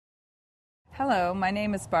Hello, my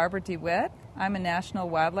name is Barbara DeWitt. I'm a National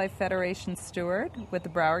Wildlife Federation steward with the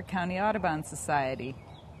Broward County Audubon Society.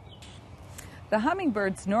 The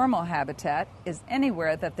hummingbird's normal habitat is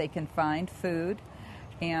anywhere that they can find food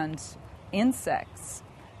and insects.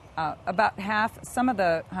 Some of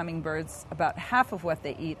the hummingbirds, about half of what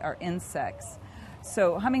they eat are insects.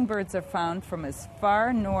 So hummingbirds are found from as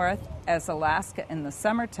far north as Alaska in the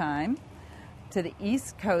summertime to the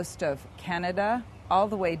east coast of Canada, all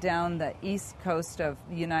the way down the east coast of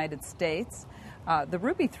the United States. The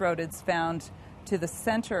ruby-throated's found to the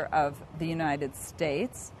center of the United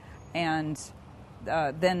States, and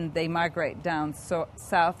then they migrate down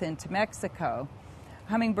south into Mexico.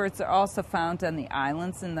 Hummingbirds are also found on the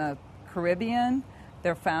islands in the Caribbean.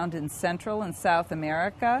 They're found in Central and South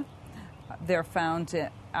America. They're found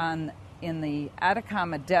in the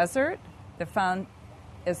Atacama Desert. They're found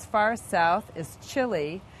as far south as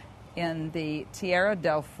Chile, in the Tierra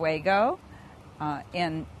del Fuego,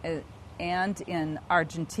 and in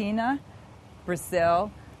Argentina, Brazil.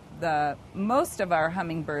 Most of our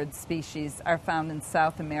hummingbird species are found in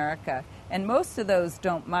South America, and most of those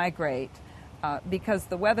don't migrate because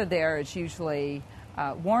the weather there is usually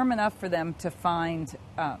warm enough for them to find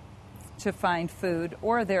food,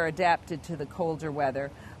 or they're adapted to the colder weather,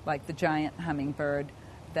 like the giant hummingbird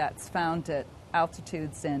that's found at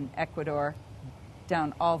altitudes in Ecuador,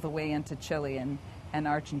 down all the way into Chile and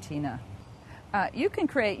Argentina. You can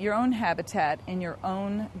create your own habitat in your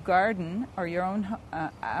own garden or your own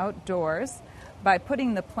outdoors by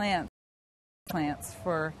putting the plants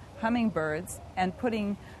for hummingbirds and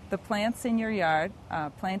putting the plants in your yard,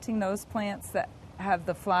 planting those plants that have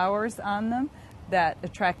the flowers on them that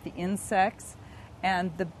attract the insects.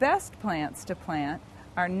 And the best plants to plant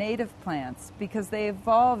are native plants because they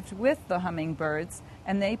evolved with the hummingbirds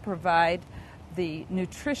and they provide the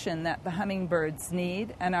nutrition that the hummingbirds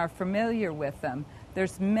need and are familiar with them.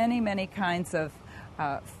 There's many kinds of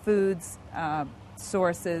foods,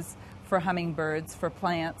 sources for hummingbirds, for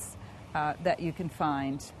plants that you can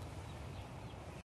find.